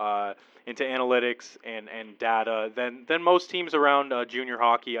 into analytics and data than most teams around junior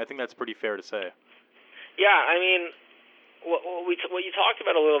hockey. I think that's pretty fair to say. Yeah, I mean, what you talked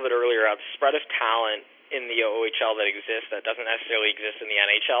about a little bit earlier, the spread of talent in the OHL that exists that doesn't necessarily exist in the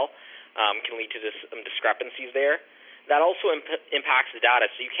NHL can lead to some discrepancies there. That also impacts the data.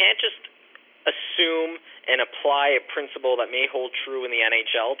 So you can't just assume and apply a principle that may hold true in the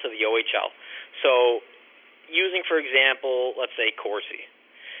NHL to the OHL. So using, for example, let's say Corsi.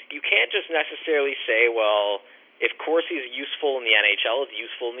 You can't just necessarily say, well, if Corsi is useful in the NHL, it's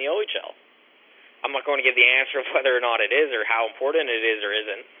useful in the OHL. I'm not going to give the answer of whether or not it is or how important it is or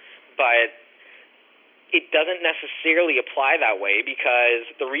isn't, but it doesn't necessarily apply that way, because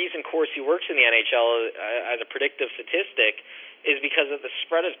the reason Corsi works in the NHL as a predictive statistic is because of the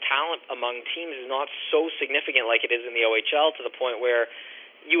spread of talent among teams is not so significant like it is in the OHL, to the point where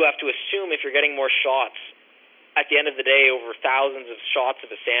you have to assume if you're getting more shots at the end of the day over thousands of shots of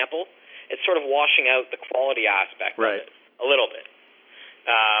a sample, it's sort of washing out the quality aspect of it a little bit.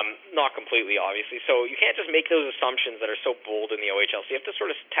 Not completely, obviously. So you can't just make those assumptions that are so bold in the OHL. So you have to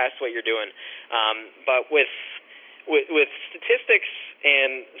sort of test what you're doing. But with statistics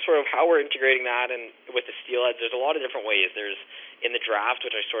and sort of how we're integrating that, and with the Steelheads, there's a lot of different ways. There's in the draft,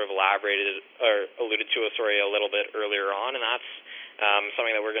 which I sort of elaborated or alluded to a little bit earlier on, and that's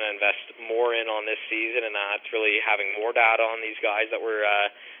something that we're going to invest more in on this season, and that's really having more data on these guys that we're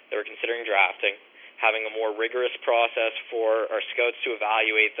considering drafting. Having a more rigorous process for our scouts to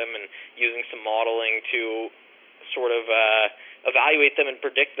evaluate them, and using some modeling to sort of evaluate them and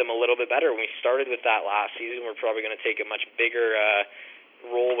predict them a little bit better. When we started with that last season, we're probably going to take a much bigger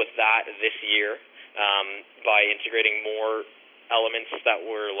role with that this year by integrating more elements that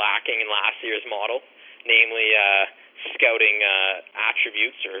were lacking in last year's model, namely scouting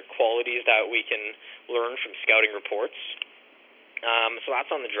attributes or qualities that we can learn from scouting reports. So that's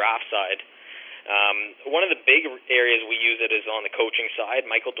on the draft side. One of the big areas we use it is on the coaching side.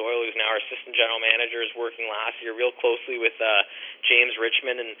 Michael Doyle, who's now our assistant general manager, is working last year real closely with James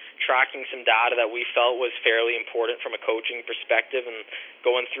Richmond and tracking some data that we felt was fairly important from a coaching perspective, and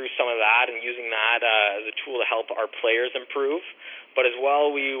going through some of that and using that as a tool to help our players improve. But as well,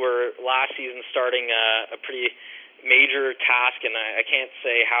 we were last season starting a pretty major task, and I can't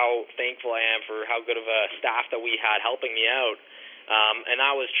say how thankful I am for how good of a staff that we had helping me out. And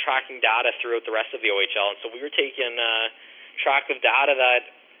that was tracking data throughout the rest of the OHL. And so we were taking track of data that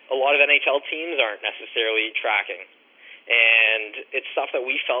a lot of NHL teams aren't necessarily tracking. And it's stuff that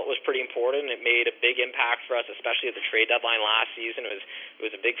we felt was pretty important. It made a big impact for us, especially at the trade deadline last season. It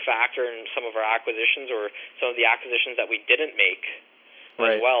was a big factor in some of our acquisitions, or some of the acquisitions that we didn't make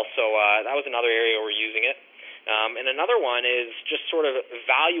as well. So that was another area we're using it. And another one is just sort of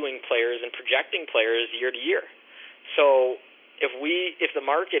valuing players and projecting players year to year. So if the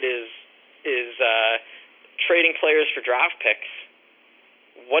market is trading players for draft picks,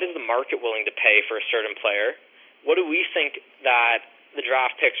 what is the market willing to pay for a certain player? What do we think that the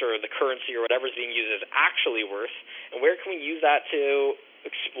draft picks or the currency or whatever is being used is actually worth, and where can we use that to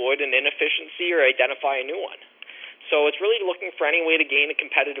exploit an inefficiency or identify a new one? So it's really looking for any way to gain a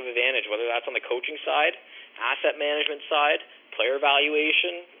competitive advantage, whether that's on the coaching side, asset management side, player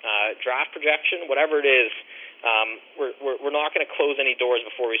valuation, draft projection, whatever it is. We're not going to close any doors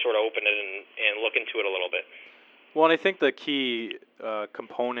before we sort of open it and look into it a little bit. Well, and I think the key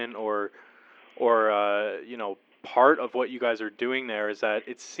component or part of what you guys are doing there is that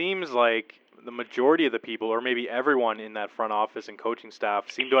it seems like the majority of the people, or maybe everyone in that front office and coaching staff,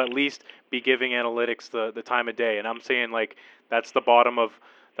 seem to at least be giving analytics the time of day. And I'm saying, like, that's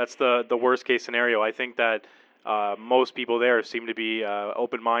the worst case scenario. I think that most people there seem to be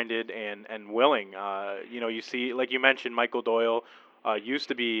open-minded and willing. You see, like you mentioned, Michael Doyle used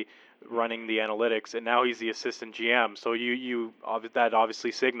to be running the analytics, and now he's the assistant GM. So that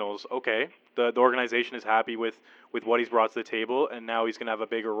obviously signals, okay, the organization is happy with what he's brought to the table, and now he's going to have a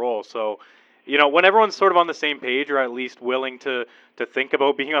bigger role. So, when everyone's sort of on the same page, or at least willing to think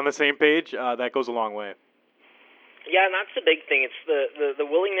about being on the same page, that goes a long way. Yeah, and that's the big thing. It's the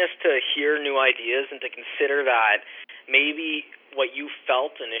willingness to hear new ideas and to consider that maybe what you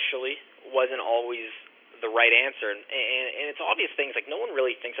felt initially wasn't always the right answer. And it's obvious things, like no one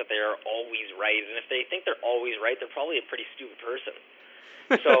really thinks that they are always right. And if they think they're always right, they're probably a pretty stupid person.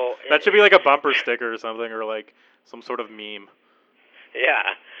 So that should be like a bumper sticker or something, or like some sort of meme.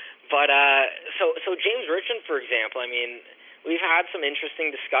 Yeah. But so James Richmond, for example, I mean, we've had some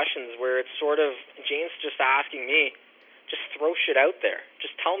interesting discussions where it's sort of James just asking me, just throw shit out there.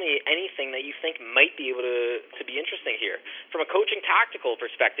 Just tell me anything that you think might be able to be interesting here. From a coaching tactical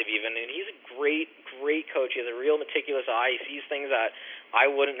perspective even, and he's a great coach. He has a real meticulous eye. He sees things that I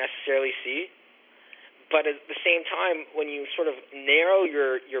wouldn't necessarily see. But at the same time, when you sort of narrow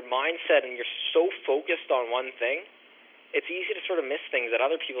your mindset and you're so focused on one thing, it's easy to sort of miss things that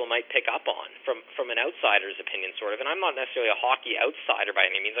other people might pick up on from an outsider's opinion, sort of. And I'm not necessarily a hockey outsider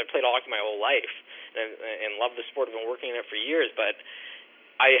by any means. I've played hockey my whole life and love the sport. I've been working in it for years, but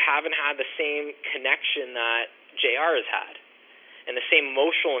I haven't had the same connection that JR has had, and the same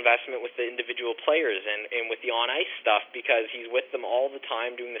emotional investment with the individual players and with the on-ice stuff, because he's with them all the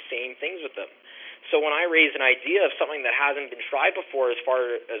time doing the same things with them. So when I raise an idea of something that hasn't been tried before, as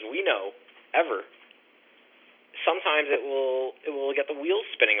far as we know, ever, sometimes it will get the wheels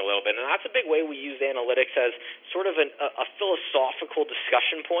spinning a little bit. And that's a big way we use analytics, as sort of a philosophical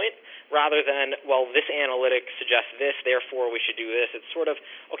discussion point, rather than, well, this analytic suggests this, therefore we should do this. It's sort of,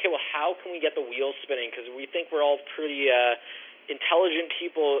 okay, well, how can we get the wheels spinning? Because we think we're all pretty intelligent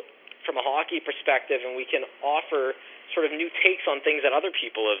people from a hockey perspective, and we can offer sort of new takes on things that other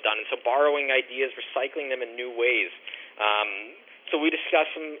people have done. And so borrowing ideas, recycling them in new ways. So we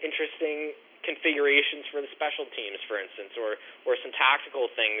discussed some interesting configurations for the special teams, for instance, or some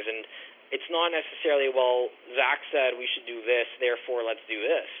tactical things. And it's not necessarily, well, Zach said we should do this, therefore let's do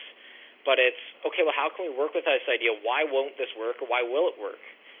this. But it's, okay, well, how can we work with this idea? Why won't this work, or why will it work?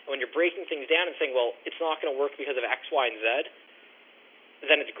 And when you're breaking things down and saying, well, it's not going to work because of X, Y, and Z,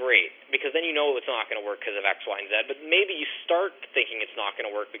 then it's great, because then you know it's not going to work because of X, Y, and Z. But maybe you start thinking it's not going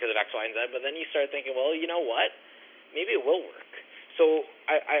to work because of X, Y, and Z, but then you start thinking, well, you know what? Maybe it will work. So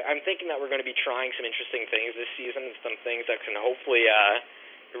I'm thinking that we're going to be trying some interesting things this season, some things that can hopefully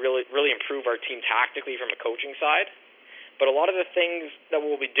really improve our team tactically from a coaching side. But a lot of the things that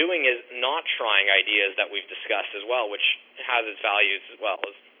we'll be doing is not trying ideas that we've discussed as well, which has its values as well.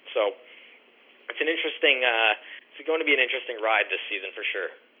 So it's an interesting. It's going to be an interesting ride this season for sure.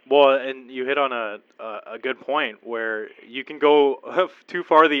 Well, and you hit on a good point where you can go too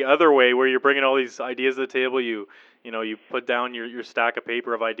far the other way, where you're bringing all these ideas to the table. You put down your stack of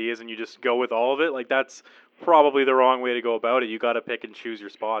paper of ideas and you just go with all of it. Like, that's probably the wrong way to go about it. You got to pick and choose your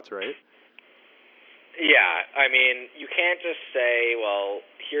spots, right? Yeah, I mean, you can't just say, well,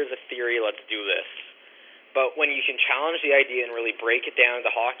 here's a theory, let's do this. But when you can challenge the idea and really break it down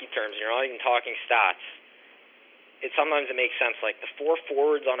into hockey terms, and you're not even talking stats, sometimes it makes sense. Like the 4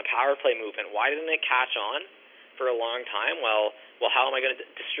 forwards on a power play movement, why didn't it catch on for a long time? Well, how am I going to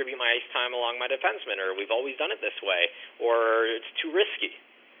distribute my ice time along my defenseman? Or we've always done it this way, or it's too risky.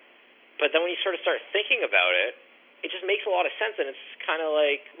 But then when you sort of start thinking about it, it just makes a lot of sense, and it's kind of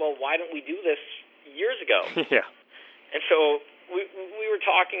like, well, why didn't we do this years ago? Yeah. And so we were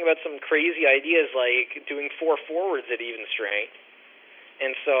talking about some crazy ideas like doing 4 forwards at even strength.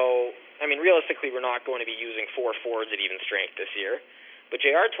 And so, I mean, realistically, we're not going to be using 4 forwards at even strength this year. But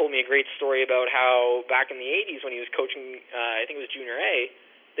JR told me a great story about how back in the 80s when he was coaching, I think it was Junior A,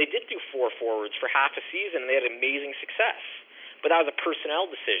 they did do 4 forwards for half a season, and they had amazing success. But that was a personnel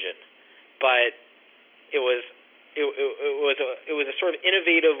decision. But it was a sort of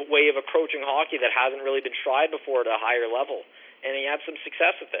innovative way of approaching hockey that hasn't really been tried before at a higher level, and he had some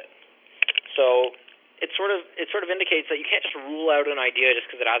success with it. So it sort of indicates that you can't just rule out an idea just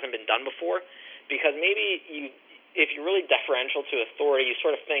because it hasn't been done before, because maybe if you're really deferential to authority, you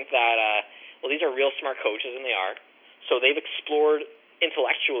sort of think that well, these are real smart coaches, and they are, so they've explored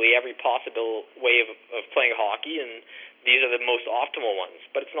intellectually every possible way of playing hockey, and these are the most optimal ones.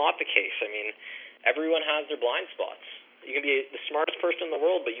 But it's not the case. I mean, everyone has their blind spots. You can be the smartest person in the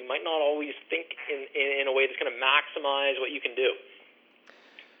world, but you might not always think in a way that's going to maximize what you can do.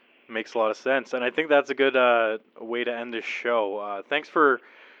 Makes a lot of sense, and I think that's a good way to end this show. Thanks for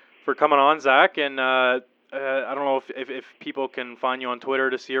coming on, Zach, and I don't know if people can find you on Twitter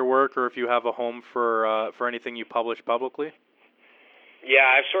to see your work, or if you have a home for anything you publish publicly. Yeah,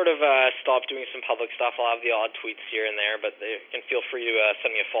 I've sort of stopped doing some public stuff. I'll have the odd tweets here and there, but they can feel free to send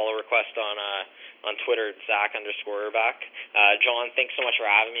me a follow request on Twitter, Zac_Urback. John, thanks so much for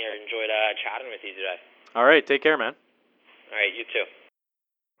having me. I enjoyed chatting with you today. All right, take care, man. All right, you too.